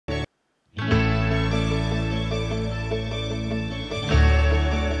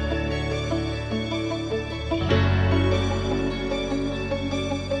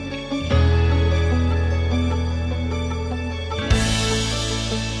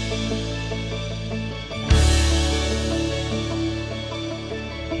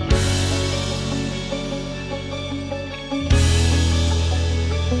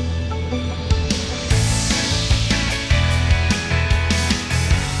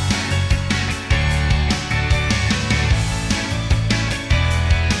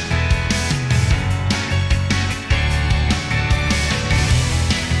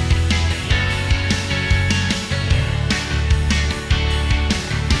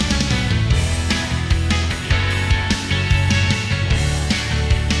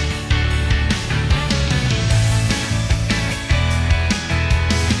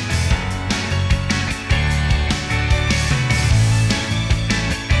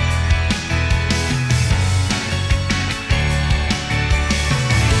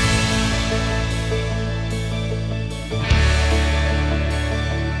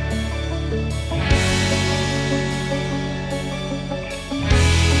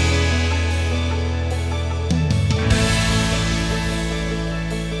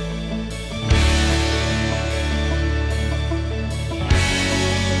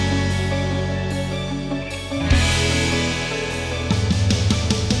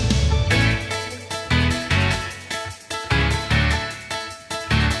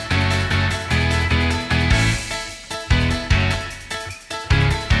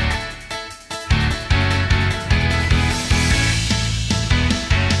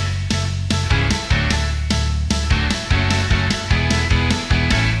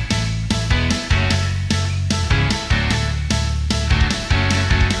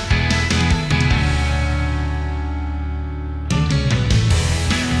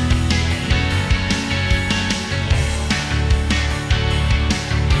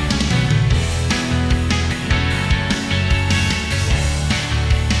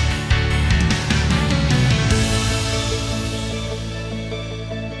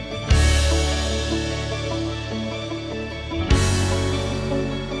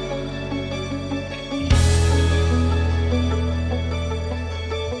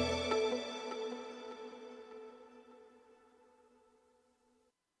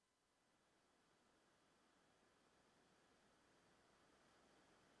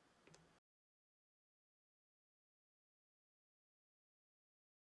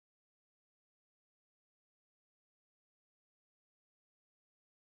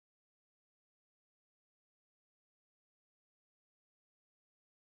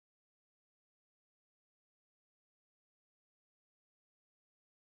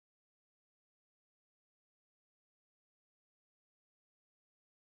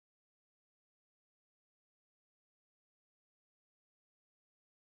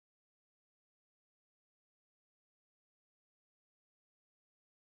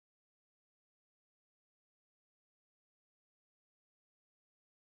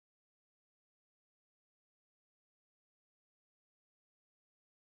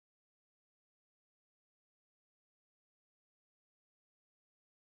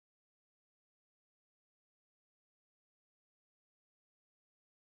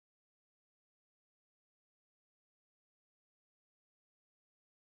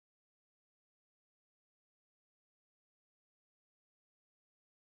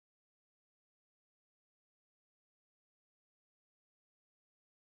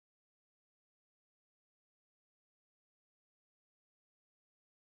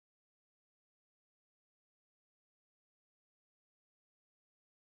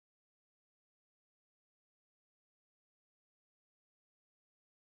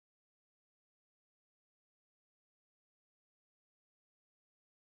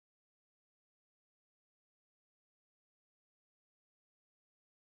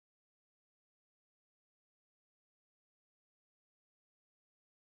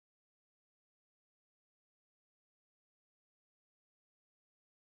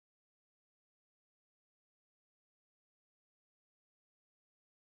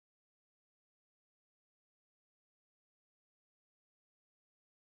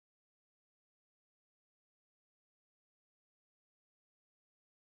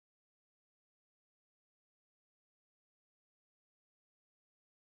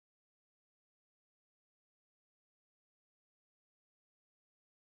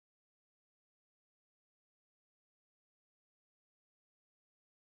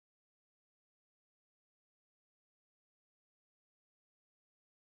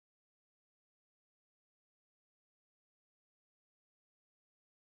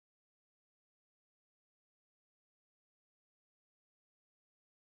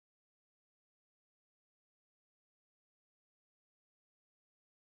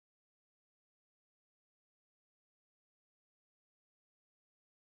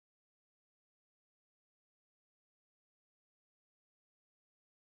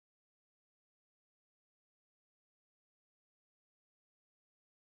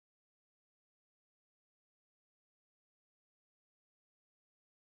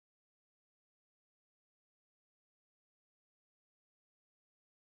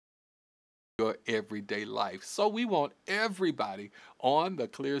your everyday life. So we want everybody on the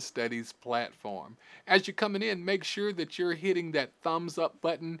Clear Studies platform. As you're coming in, make sure that you're hitting that thumbs up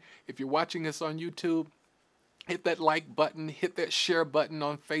button. If you're watching us on YouTube, hit that like button, hit that share button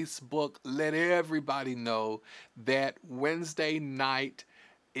on Facebook. Let everybody know that Wednesday night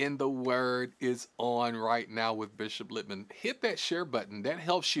in the Word is on right now with Bishop Litman. Hit that share button. That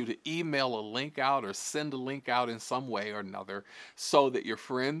helps you to email a link out or send a link out in some way or another so that your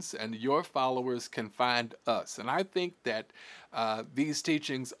friends and your followers can find us. And I think that these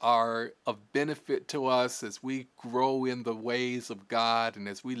teachings are of benefit to us as we grow in the ways of God and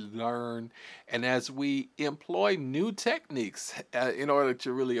as we learn and as we employ new techniques in order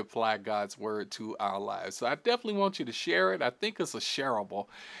to really apply God's Word to our lives. So I definitely want you to share it. I think it's a shareable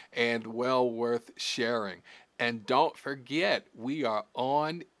and well worth sharing. And don't forget, we are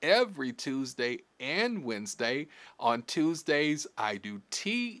on every Tuesday and Wednesday. On Tuesdays, I do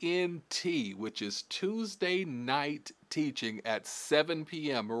TNT, which is Tuesday night teaching at 7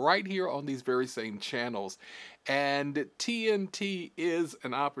 p.m. right here on these very same channels. And TNT is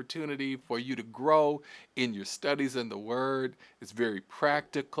an opportunity for you to grow in your studies in the Word. It's very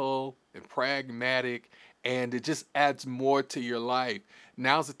practical and pragmatic, and it just adds more to your life.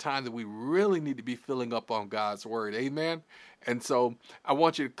 Now's the time that we really need to be filling up on God's Word. Amen? And so I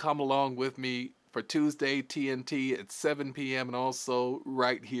want you to come along with me for Tuesday TNT at 7 p.m. and also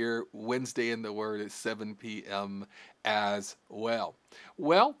right here Wednesday in the Word at 7 p.m. as well.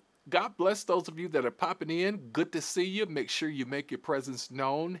 Well, God bless those of you that are popping in. Good to see you. Make sure you make your presence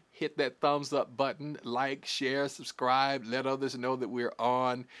known. Hit that thumbs up button, like, share, subscribe, let others know that we're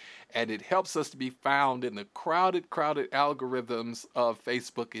on. And it helps us to be found in the crowded algorithms of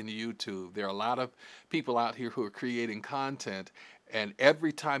Facebook and YouTube. There are a lot of people out here who are creating content. And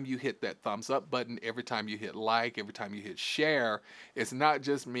every time you hit that thumbs up button, every time you hit like, every time you hit share, it's not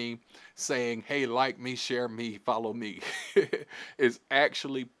just me saying, hey, like me, share me, follow me. It's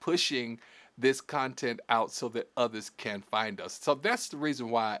actually pushing this content out so that others can find us. So that's the reason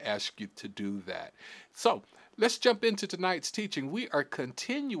why I ask you to do that. So let's jump into tonight's teaching. We are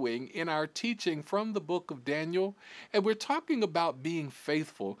continuing in our teaching from the book of Daniel, and we're talking about being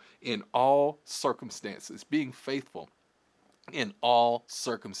faithful in all circumstances, being faithful in all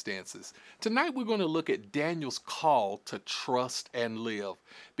circumstances. Tonight we're going to look at Daniel's call to trust and live,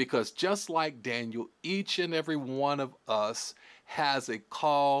 because just like Daniel, each and every one of us has a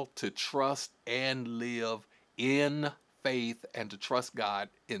call to trust and live in faith and to trust God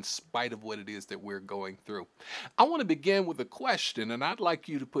in spite of what it is that we're going through. I want to begin with a question, and I'd like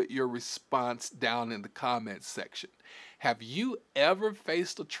you to put your response down in the comments section. Have you ever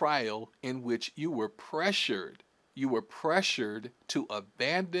faced a trial in which you were pressured to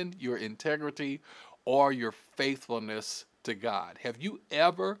abandon your integrity or your faithfulness to God? Have you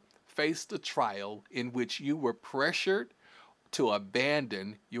ever faced a trial in which you were pressured to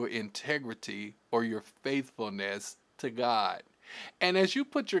abandon your integrity or your faithfulness to God? And as you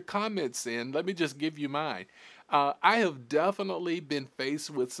put your comments in, let me just give you mine. I have definitely been faced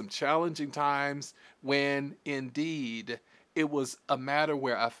with some challenging times when indeed it was a matter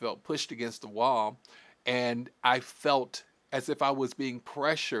where I felt pushed against the wall. And I felt as if I was being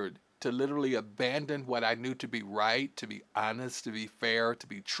pressured to literally abandon what I knew to be right, to be honest, to be fair, to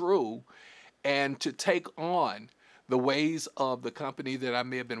be true, and to take on the ways of the company that I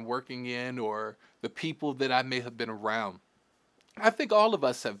may have been working in or the people that I may have been around. I think all of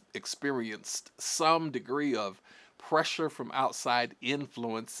us have experienced some degree of pressure from outside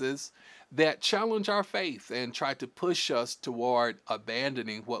influences that challenge our faith and try to push us toward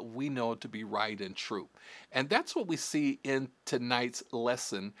abandoning what we know to be right and true. And that's what we see in tonight's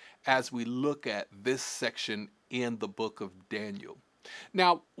lesson as we look at this section in the book of Daniel.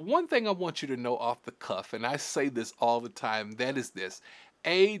 Now, one thing I want you to know off the cuff, and I say this all the time, that is this: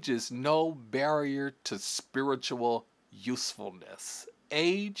 age is no barrier to spiritual usefulness.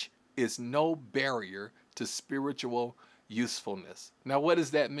 Age is no barrier to spiritual usefulness. Now, what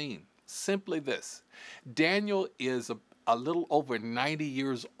does that mean? Simply this: Daniel is a little over 90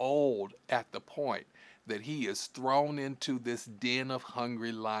 years old at the point that he is thrown into this den of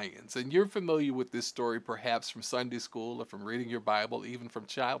hungry lions. And you're familiar with this story perhaps from Sunday school or from reading your Bible, even from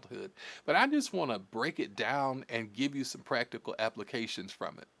childhood. But I just want to break it down and give you some practical applications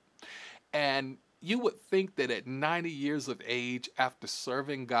from it. And you would think that at 90 years of age, after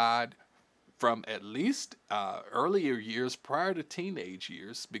serving God from at least earlier years prior to teenage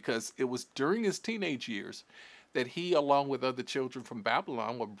years, because it was during his teenage years that he, along with other children from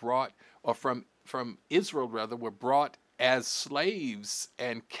Babylon, were brought, or from Israel rather, were brought as slaves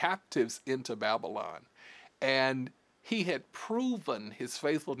and captives into Babylon. And he had proven his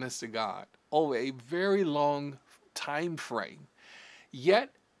faithfulness to God. over a very long time frame. Yet,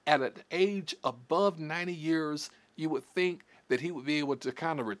 at an age above 90 years, you would think that he would be able to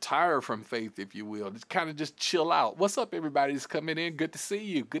kind of retire from faith, if you will, to kind of just chill out. What's up, everybody that's coming in? Good to see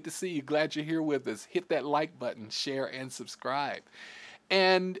you. Good to see you. Glad you're here with us. Hit that like button, share, and subscribe.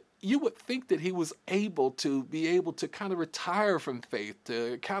 And you would think that he was able to kind of retire from faith,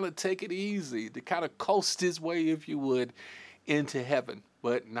 to kind of take it easy, to kind of coast his way, if you would, into heaven.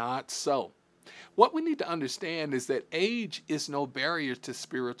 But not so. What we need to understand is that age is no barrier to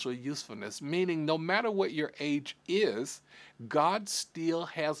spiritual usefulness, meaning no matter what your age is, God still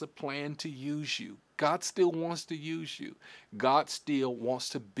has a plan to use you. God still wants to use you. God still wants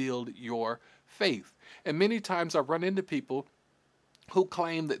to build your faith. And many times I run into people who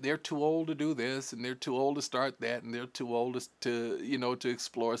claim that they're too old to do this and they're too old to start that and they're too old to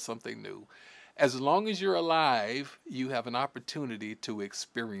explore something new. As long as you're alive, you have an opportunity to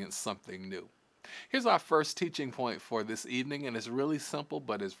experience something new. Here's our first teaching point for this evening, and it's really simple,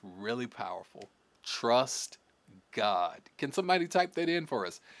 but it's really powerful. Trust God. Can somebody type that in for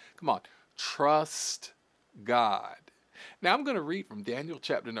us? Come on. Trust God. Now I'm going to read from Daniel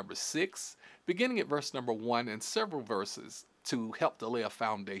chapter number 6, beginning at verse number 1 and several verses to help to lay a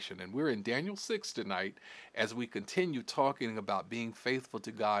foundation. And we're in Daniel 6 tonight as we continue talking about being faithful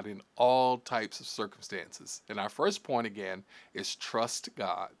to God in all types of circumstances. And our first point again is trust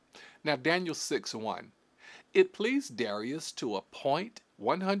God. Now, Daniel 6:1. It pleased Darius to appoint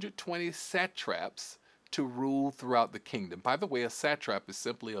 120 satraps to rule throughout the kingdom. By the way, a satrap is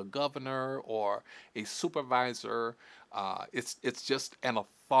simply a governor or a supervisor. It's just an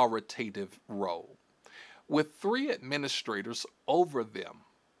authoritative role, with 3 administrators over them,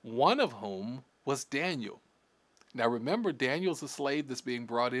 one of whom was Daniel. Now remember, Daniel's a slave that's being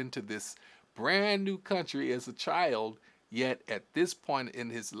brought into this brand new country as a child, yet at this point in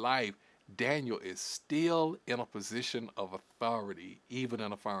his life, Daniel is still in a position of authority, even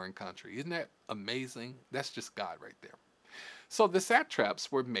in a foreign country. Isn't that amazing? That's just God right there. So the satraps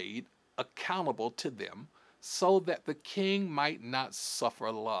were made accountable to them so that the king might not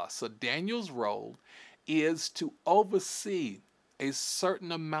suffer loss. So Daniel's role is to oversee a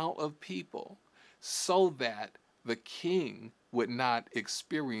certain amount of people so that the king would not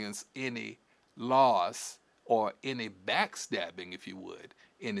experience any loss or any backstabbing, if you would,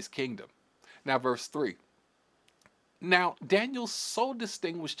 in his kingdom. Now, verse 3. Now, Daniel so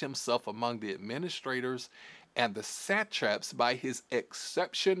distinguished himself among the administrators and the satraps by his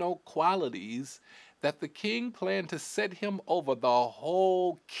exceptional qualities that the king planned to set him over the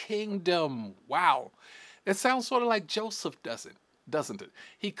whole kingdom. Wow. It sounds sort of like Joseph, doesn't it?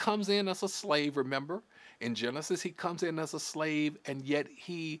 He comes in as a slave, remember? In Genesis, he comes in as a slave, and yet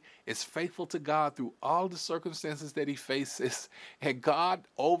he is faithful to God through all the circumstances that he faces, and God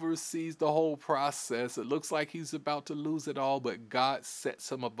oversees the whole process. It looks like he's about to lose it all, but God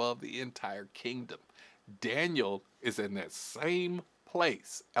sets him above the entire kingdom. Daniel is in that same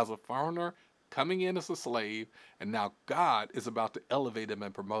place as a foreigner, coming in as a slave, and now God is about to elevate him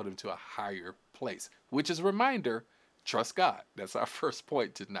and promote him to a higher place, which is a reminder, trust God. That's our first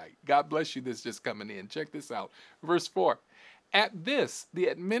point tonight. God bless you that's just coming in. Check this out. Verse 4. At this, the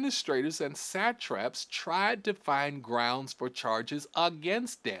administrators and satraps tried to find grounds for charges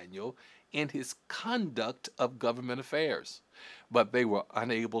against Daniel in his conduct of government affairs, but they were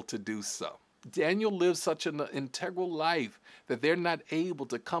unable to do so. Daniel lived such an integral life that they're not able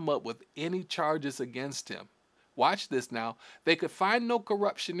to come up with any charges against him. Watch this now. They could find no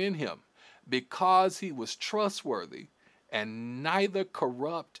corruption in him because he was trustworthy and neither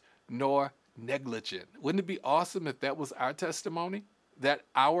corrupt nor negligent. Wouldn't it be awesome if that was our testimony? That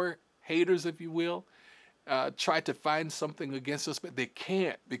our haters, if you will, try to find something against us, but they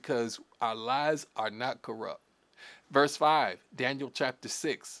can't because our lives are not corrupt. Verse 5, Daniel chapter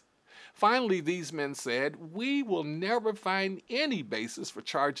 6. Finally, these men said, we will never find any basis for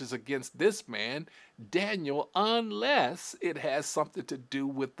charges against this man, Daniel, unless it has something to do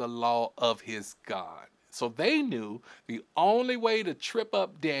with the law of his God. So they knew the only way to trip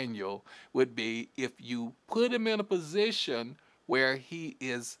up Daniel would be if you put him in a position where he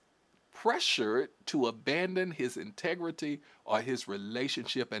is pressured to abandon his integrity or his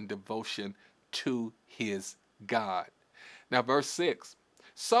relationship and devotion to his God. Now, verse 6.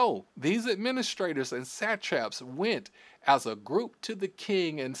 So these administrators and satraps went as a group to the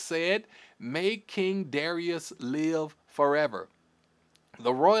king and said, may King Darius live forever.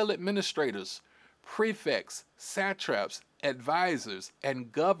 The royal administrators, prefects, satraps, advisors,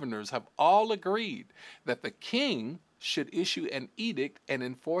 and governors have all agreed that the king should issue an edict and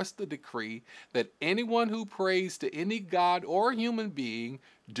enforce the decree that anyone who prays to any god or human being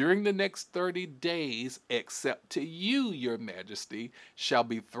during the next 30 days, except to you, your majesty, shall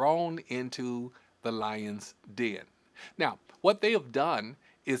be thrown into the lion's den. Now, what they have done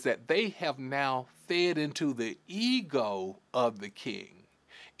is that they have now fed into the ego of the king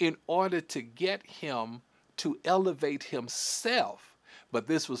in order to get him to elevate himself. But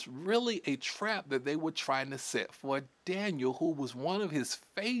this was really a trap that they were trying to set for Daniel, who was one of his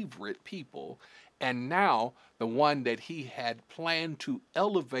favorite people, and now the one that he had planned to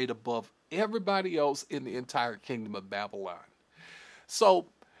elevate above everybody else in the entire kingdom of Babylon. So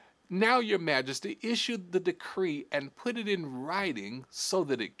now, your majesty, issued the decree and put it in writing so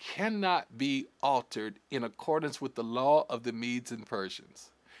that it cannot be altered in accordance with the law of the Medes and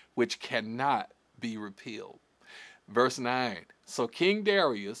Persians, which cannot be repealed. Verse 9, so King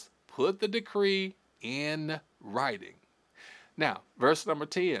Darius put the decree in writing. Now, verse number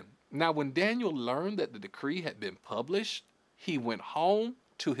 10, now when Daniel learned that the decree had been published, he went home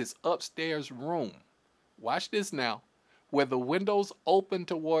to his upstairs room. Watch this now. Where the windows open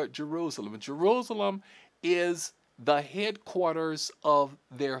toward Jerusalem. Jerusalem is the headquarters of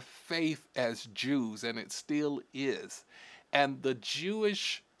their faith as Jews, and it still is. And the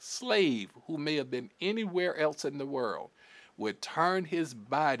Jewish slave, who may have been anywhere else in the world, would turn his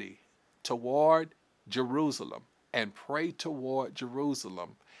body toward Jerusalem and pray toward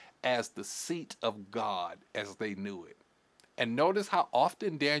Jerusalem as the seat of God as they knew it. And notice how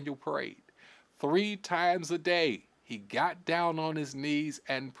often Daniel prayed. 3 times a day. He got down on his knees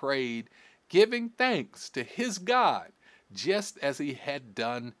and prayed, giving thanks to his God, just as he had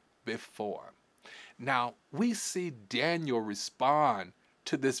done before. Now, we see Daniel respond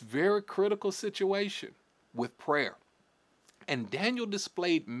to this very critical situation with prayer. And Daniel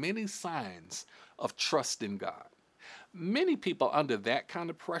displayed many signs of trust in God. Many people under that kind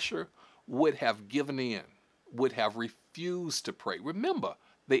of pressure would have given in, would have refused to pray. Remember,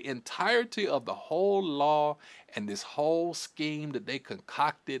 the entirety of the whole law and this whole scheme that they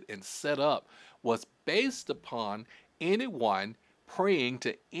concocted and set up was based upon anyone praying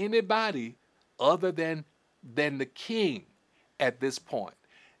to anybody other than the king at this point.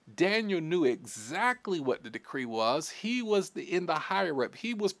 Daniel knew exactly what the decree was. He was in the higher up.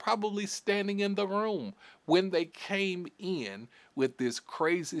 He was probably standing in the room when they came in with this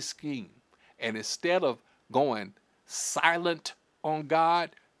crazy scheme. And instead of going silent on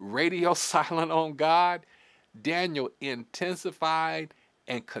God, radio silent on God, Daniel intensified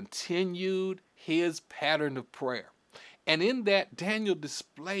and continued his pattern of prayer. And in that, Daniel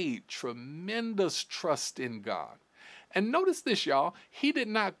displayed tremendous trust in God. And notice this, y'all. He did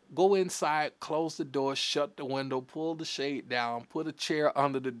not go inside, close the door, shut the window, pull the shade down, put a chair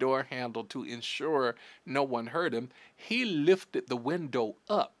under the door handle to ensure no one heard him. He lifted the window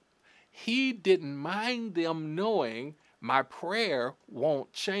up. He didn't mind them knowing my prayer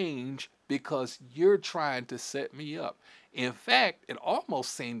won't change because you're trying to set me up. In fact, it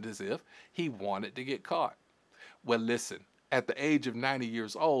almost seemed as if he wanted to get caught. Well, listen, at the age of 90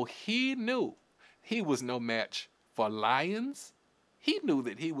 years old, he knew he was no match for lions. He knew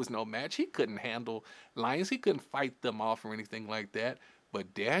that he was no match. He couldn't handle lions. He couldn't fight them off or anything like that.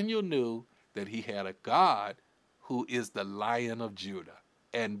 But Daniel knew that he had a God who is the Lion of Judah.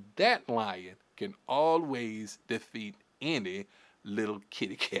 And that lion can always defeat any little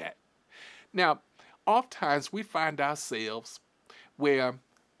kitty cat. Now, oftentimes we find ourselves where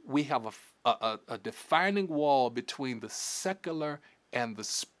we have a defining wall between the secular and the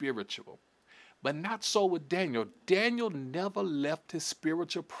spiritual. But not so with Daniel. Daniel never left his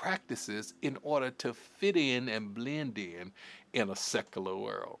spiritual practices in order to fit in and blend in a secular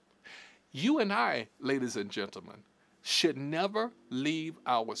world. You and I, ladies and gentlemen, should never leave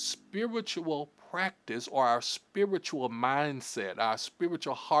our spiritual practice or our spiritual mindset, our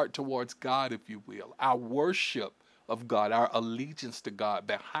spiritual heart towards God, if you will, our worship of God, our allegiance to God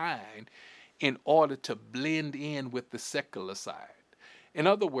behind in order to blend in with the secular side. In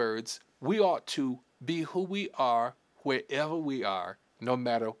other words, we ought to be who we are wherever we are, no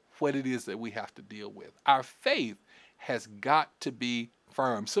matter what it is that we have to deal with. Our faith has got to be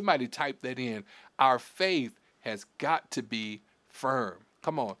firm. Somebody type that in. Our faith has got to be firm.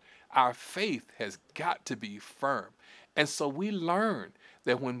 Come on. Our faith has got to be firm. And so we learn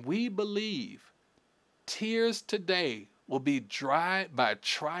that when we believe, tears today will be dried by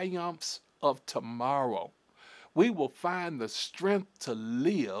triumphs of tomorrow. We will find the strength to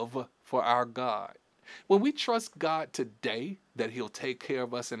live for our God. When we trust God today that He'll take care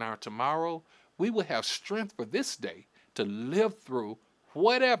of us in our tomorrow, we will have strength for this day to live through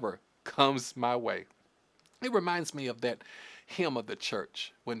whatever comes my way. It reminds me of that hymn of the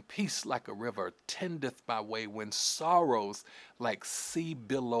church. When peace like a river tendeth my way, when sorrows like sea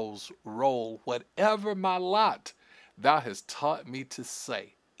billows roll, whatever my lot, thou hast taught me to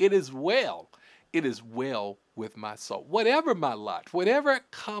say, it is well with my soul. Whatever my lot, whatever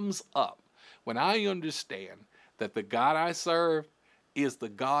comes up, when I understand that the God I serve is the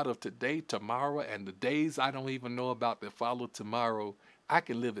God of today, tomorrow, and the days I don't even know about that follow tomorrow, I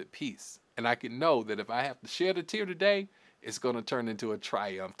can live at peace. And I can know that if I have to shed a tear today, it's going to turn into a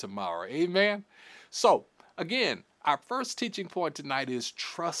triumph tomorrow. Amen? So, again, our first teaching point tonight is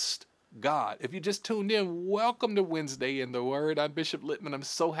trust God. If you just tuned in, welcome to Wednesday in the Word. I'm Bishop Litman. I'm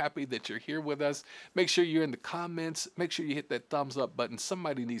so happy that you're here with us. Make sure you're in the comments. Make sure you hit that thumbs up button.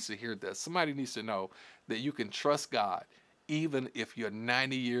 Somebody needs to hear this. Somebody needs to know that you can trust God even if you're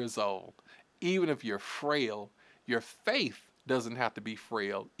 90 years old, even if you're frail. Your faith doesn't have to be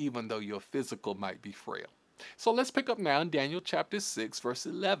frail, even though your physical might be frail. So let's pick up now in Daniel chapter 6, verse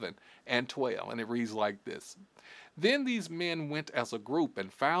 11 and 12, and it reads like this. Then these men went as a group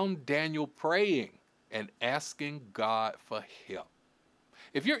and found Daniel praying and asking God for help.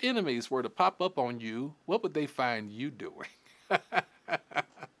 If your enemies were to pop up on you, what would they find you doing?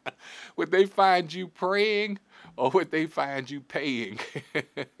 Would they find you praying, or would they find you paying?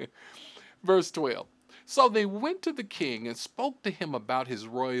 Verse 12. So they went to the king and spoke to him about his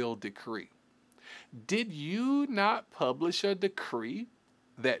royal decree. Did you not publish a decree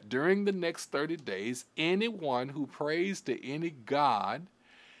that during the next 30 days, anyone who prays to any god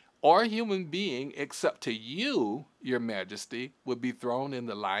or human being except to you, your majesty, would be thrown in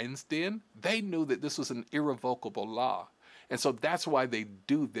the lion's den? They knew that this was an irrevocable law. And so that's why they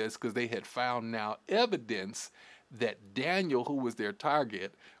do this, because they had found now evidence that Daniel, who was their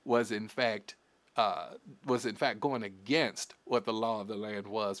target, was in fact going against what the law of the land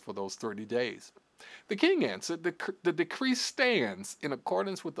was for those 30 days. The king answered, the decree stands in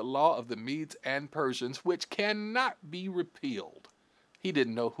accordance with the law of the Medes and Persians, which cannot be repealed. He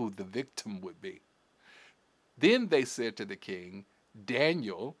didn't know who the victim would be. Then they said to the king,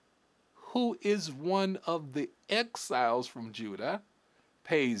 Daniel, who is one of the exiles from Judah,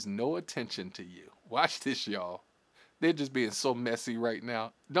 pays no attention to you. Watch this, y'all. They're just being so messy right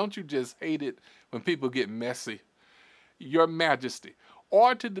now. Don't you just hate it when people get messy? Your majesty,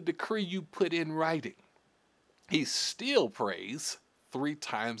 or to the decree you put in writing. He still prays 3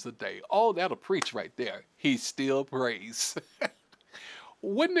 times a day. Oh, that'll preach right there. He still prays.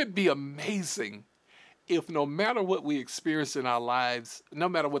 Wouldn't it be amazing if no matter what we experience in our lives, no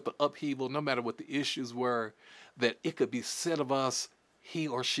matter what the upheaval, no matter what the issues were, that it could be said of us, he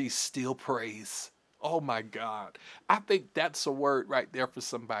or she still prays? Oh my God. I think that's a word right there for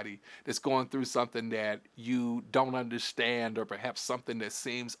somebody that's going through something that you don't understand, or perhaps something that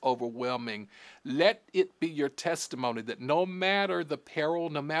seems overwhelming. Let it be your testimony that no matter the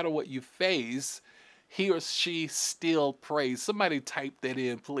peril, no matter what you face, he or she still prays. Somebody type that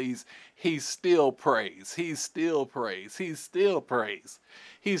in, please. He still prays. He still prays. He still prays.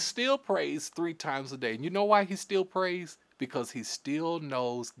 He still prays 3 times a day. And you know why he still prays? Because he still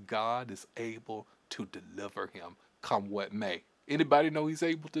knows God is able to deliver him, come what may. Anybody know he's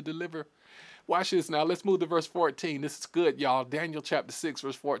able to deliver? Watch this now. Let's move to verse 14. This is good, y'all. Daniel chapter 6,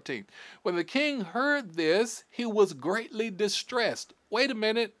 verse 14. When the king heard this, he was greatly distressed. Wait a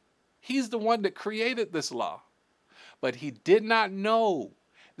minute. He's the one that created this law. But he did not know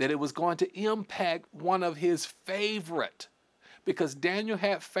that it was going to impact one of his favorite, because Daniel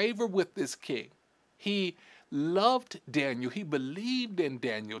had favor with this king. He loved Daniel. He believed in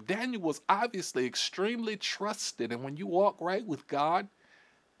Daniel. Daniel was obviously extremely trusted. And when you walk right with God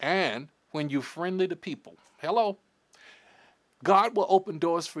and when you're friendly to people, hello, God will open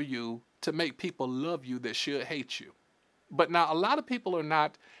doors for you to make people love you that should hate you. But now a lot of people are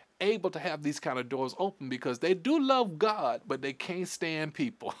not able to have these kind of doors open because they do love God, but they can't stand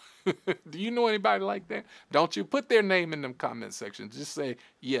people. Do you know anybody like that? Don't you put their name in them comment sections. Just say,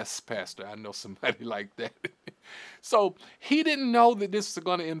 yes, Pastor, I know somebody like that. So he didn't know that this was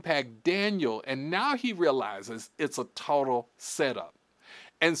going to impact Daniel, and now he realizes it's a total setup.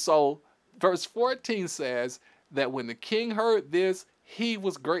 And so verse 14 says that when the king heard this, he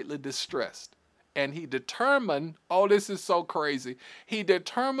was greatly distressed. And he determined, oh, this is so crazy. He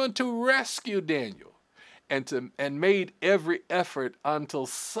determined to rescue Daniel and made every effort until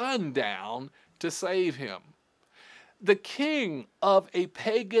sundown to save him. The king of a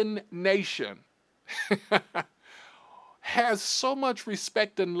pagan nation has so much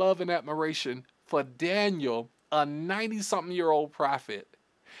respect and love and admiration for Daniel, a 90-something-year-old prophet,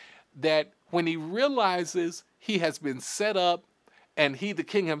 that when he realizes he has been set up and he, the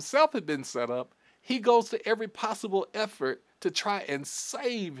king himself, had been set up, he goes to every possible effort to try and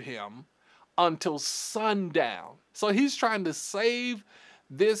save him until sundown. So he's trying to save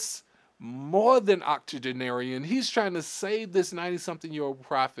this more than octogenarian. He's trying to save this 90-something-year-old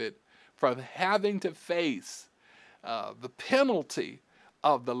prophet from having to face the penalty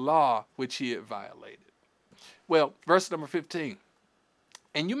of the law which he had violated. Well, verse number 15.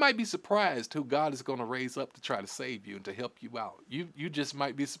 And you might be surprised who God is going to raise up to try to save you and to help you out. You just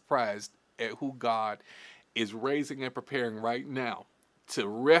might be surprised at who God is raising and preparing right now to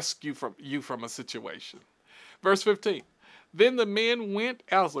rescue you from a situation. Verse 15. Then the men went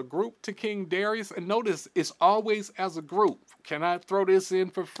as a group to King Darius. And notice, it's always as a group. Can I throw this in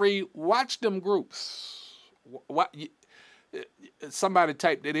for free? Watch them groups. Somebody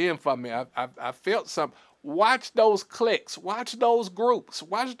typed it in for me. I felt something. Watch those cliques. Watch those groups.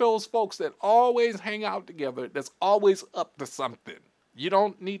 Watch those folks that always hang out together, that's always up to something. You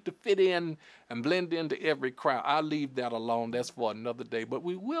don't need to fit in and blend into every crowd. I'll leave that alone. That's for another day. But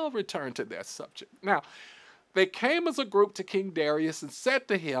we will return to that subject. Now, they came as a group to King Darius and said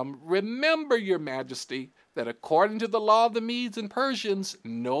to him, "Remember, your majesty, that according to the law of the Medes and Persians,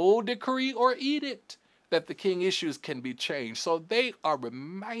 no decree or edict that the king issues can be changed." So they are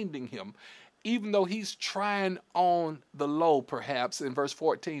reminding him, even though he's trying on the low, perhaps, in verse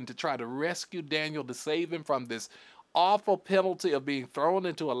 14, to try to rescue Daniel, to save him from this awful penalty of being thrown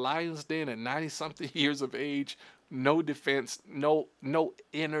into a lion's den at 90-something years of age, no defense, no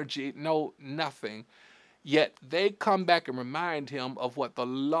energy, no nothing. Yet they come back and remind him of what the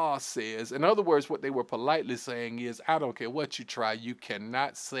law says. In other words, what they were politely saying is, I don't care what you try, you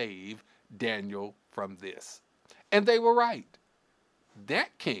cannot save Daniel from this. And they were right.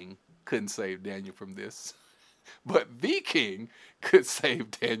 That king couldn't save Daniel from this, but the king could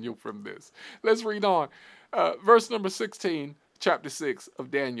save Daniel from this. Let's read on. Verse number 16, chapter 6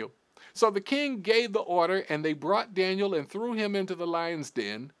 of Daniel. So the king gave the order, and they brought Daniel and threw him into the lion's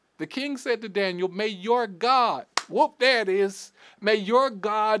den. The king said to Daniel, "May your God," whoop, there it is, "may your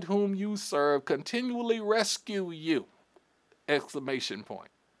God whom you serve continually rescue you!" Exclamation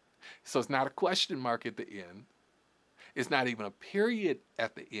point. So it's not a question mark at the end. It's not even a period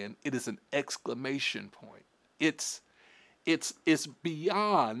at the end. It is an exclamation point. It's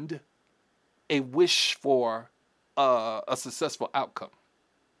beyond a wish for a successful outcome.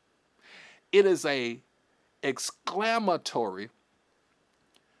 It is a exclamatory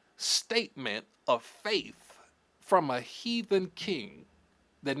statement of faith from a heathen king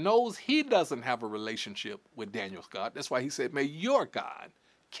that knows he doesn't have a relationship with Daniel's God. That's why he said, "May your God,"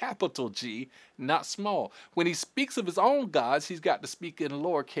 capital G, not small. When he speaks of his own gods, he's got to speak in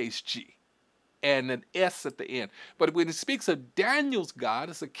lowercase g and an S at the end. But when he speaks of Daniel's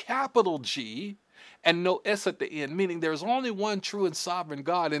God, it's a capital G and no S at the end, meaning there's only one true and sovereign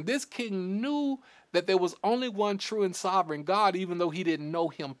God. And this king knew that there was only one true and sovereign God, even though he didn't know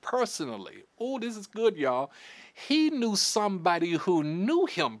him personally. Oh, this is good, y'all. He knew somebody who knew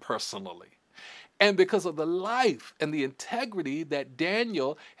him personally. And because of the life and the integrity that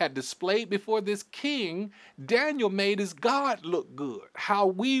Daniel had displayed before this king, Daniel made his God look good. How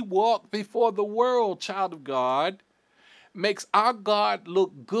we walk before the world, child of God, makes our God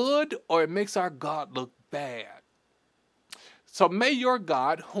look good, or it makes our God look bad. So may your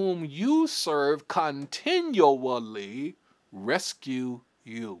God, whom you serve continually, rescue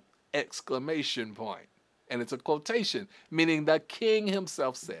you! Exclamation point. And it's a quotation, meaning the king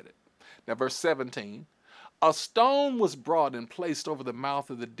himself said it. Now, verse 17, a stone was brought and placed over the mouth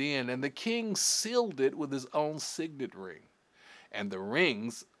of the den, and the king sealed it with his own signet ring and the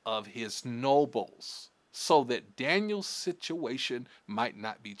rings of his nobles, so that Daniel's situation might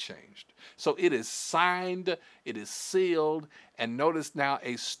not be changed. So it is signed, it is sealed, and notice now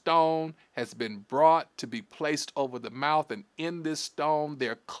a stone has been brought to be placed over the mouth, and in this stone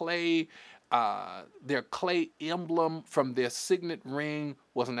their clay emblem from their signet ring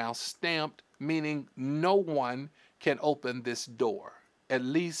was now stamped, meaning no one can open this door, at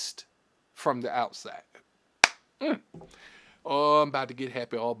least from the outside. Oh, I'm about to get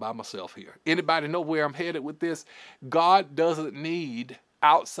happy all by myself here. Anybody know where I'm headed with this? God doesn't need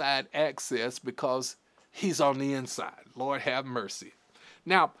outside access because he's on the inside. Lord have mercy.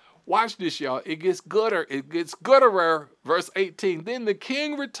 Now, watch this, y'all. It gets gooder. It gets gooderer. Verse 18. Then the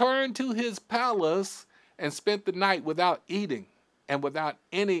king returned to his palace and spent the night without eating and without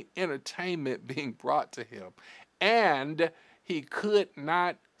any entertainment being brought to him. And he could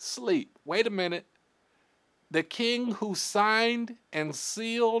not sleep. Wait a minute. The king who signed and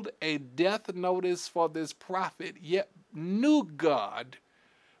sealed a death notice for this prophet, yet knew God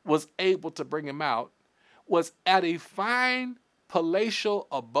was able to bring him out, was at a fine palatial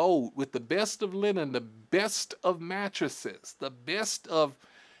abode with the best of linen, the best of mattresses, the best of,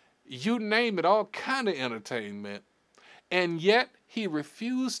 you name it, all kind of entertainment. And yet he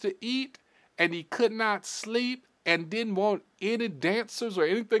refused to eat, and he could not sleep, and didn't want any dancers or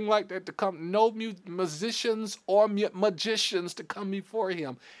anything like that to come, no musicians or magicians to come before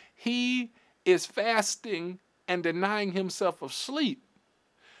him. He is fasting and denying himself of sleep.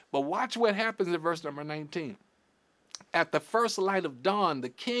 But watch what happens in verse number 19. At the first light of dawn, the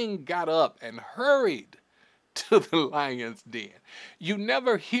king got up and hurried to the lion's den. You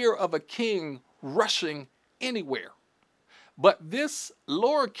never hear of a king rushing anywhere. But this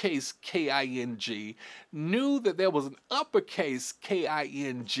lowercase K-I-N-G knew that there was an uppercase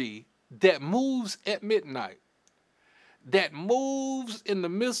K-I-N-G that moves at midnight, that moves in the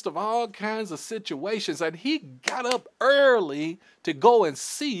midst of all kinds of situations. And he got up early to go and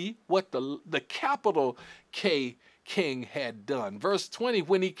see what the capital K king had done. Verse 20,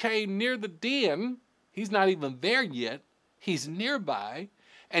 when he came near the den, he's not even there yet, he's nearby,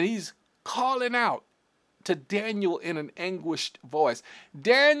 and he's calling out to Daniel in an anguished voice.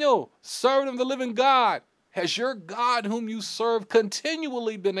 Daniel, servant of the living God, has your God whom you serve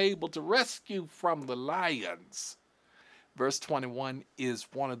continually been able to rescue from the lions? Verse 21 is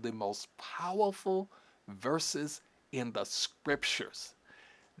one of the most powerful verses in the scriptures.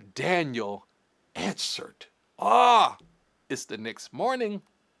 Daniel answered. It's the next morning.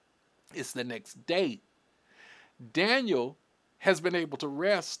 It's the next day. Daniel has been able to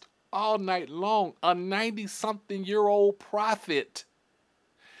rest all night long, a 90-something-year-old prophet,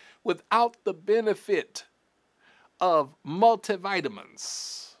 without the benefit of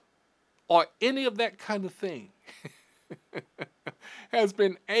multivitamins or any of that kind of thing, has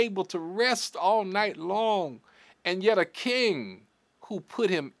been able to rest all night long. And yet a king who put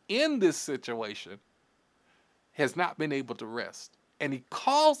him in this situation has not been able to rest. And he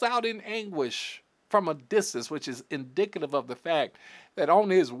calls out in anguish from a distance, which is indicative of the fact that on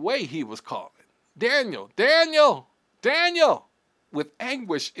his way he was calling, Daniel, Daniel, Daniel, with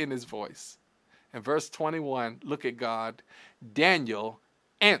anguish in his voice. And verse 21, look at God. Daniel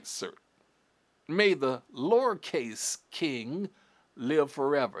answered, may the lowercase king live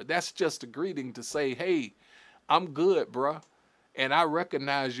forever. That's just a greeting to say, hey, I'm good, bruh, and I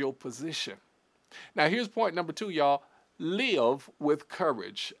recognize your position. Now here's point number 2, y'all. Live with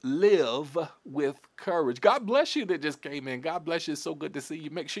courage. Live with courage. God bless you that just came in. God bless you. It's so good to see you.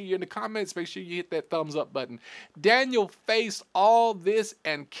 Make sure you're in the comments. Make sure you hit that thumbs up button. Daniel faced all this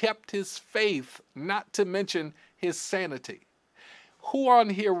and kept his faith, not to mention his sanity. Who on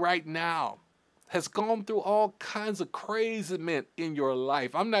here right now has gone through all kinds of craziness in your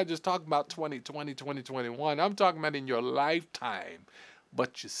life? I'm not just talking about 2020, 2021. I'm talking about in your lifetime.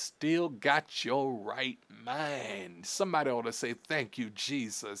 But you still got your right mind. Somebody ought to say, thank you,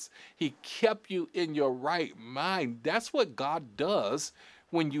 Jesus. He kept you in your right mind. That's what God does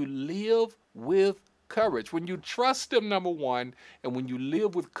when you live with courage. When you trust him, number 1, and when you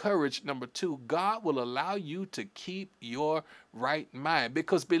live with courage, number 2, God will allow you to keep your right mind.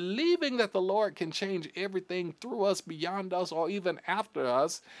 Because believing that the Lord can change everything through us, beyond us, or even after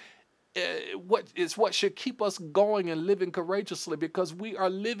us, what should keep us going and living courageously, because we are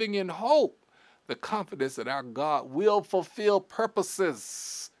living in hope, the confidence that our God will fulfill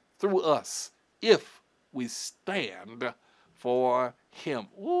purposes through us if we stand for him.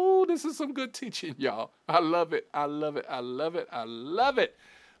 Ooh, this is some good teaching, y'all. I love it. I love it. I love it. I love it.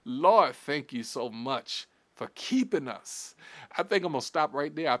 Lord, thank you so much for keeping us. I think I'm going to stop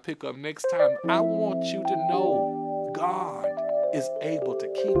right there. I'll pick up next time. I want you to know God is able to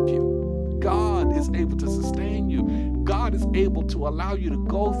keep you. God is able to sustain you. God is able to allow you to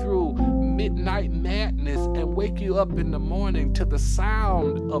go through midnight madness and wake you up in the morning to the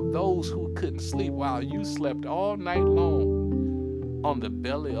sound of those who couldn't sleep while you slept all night long on the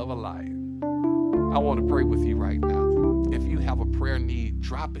belly of a lion. I want to pray with you right now. If you have a prayer need,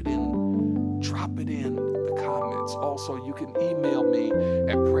 drop it in the comments. Also, you can email me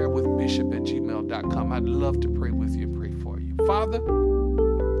at prayerwithbishop@gmail.com. I'd love to pray with you and pray for you. Father,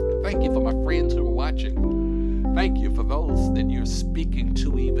 thank you for my friends who are watching. Thank you for those that you're speaking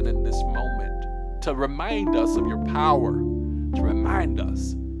to even in this moment, to remind us of your power, to remind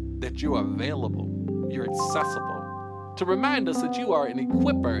us that you are available, you're accessible, to remind us that you are an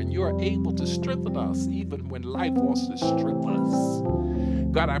equipper and you are able to strengthen us even when life wants to strip us.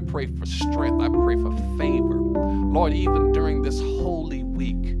 God, I pray for strength. I pray for favor. Lord, even during this holy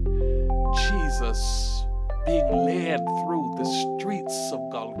week, Jesus being led through the streets of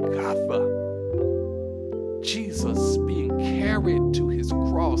Golgotha, Jesus being carried to his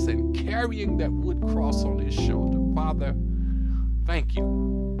cross and carrying that wood cross on his shoulder. Father, Thank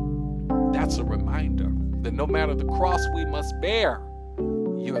you. That's a reminder that no matter the cross we must bear,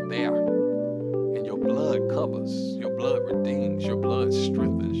 you're there. And your blood covers, your blood redeems, your blood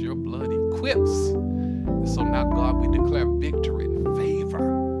strengthens, your blood equips. And so now, God, we declare victory and favor,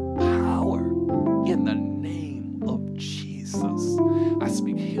 power in the name of Jesus. I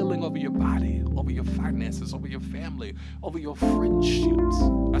speak healing over your body, over your finances, over your family, over your friendships.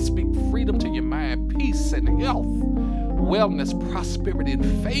 I speak freedom to your mind, peace and health, wellness, prosperity,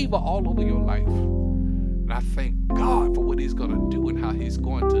 and favor all over your life. And I thank God for what he's going to do and how he's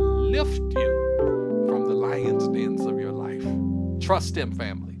going to lift you from the lion's dens of your life. Trust him,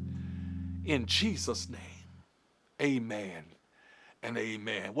 family. In Jesus' name, amen and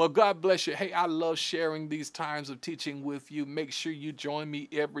amen. Well, God bless you. Hey, I love sharing these times of teaching with you. Make sure you join me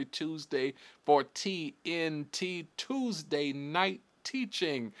every Tuesday for TNT Tuesday Night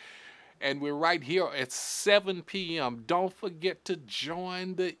Teaching. And we're right here at 7 p.m. Don't forget to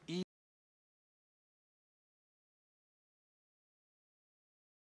join the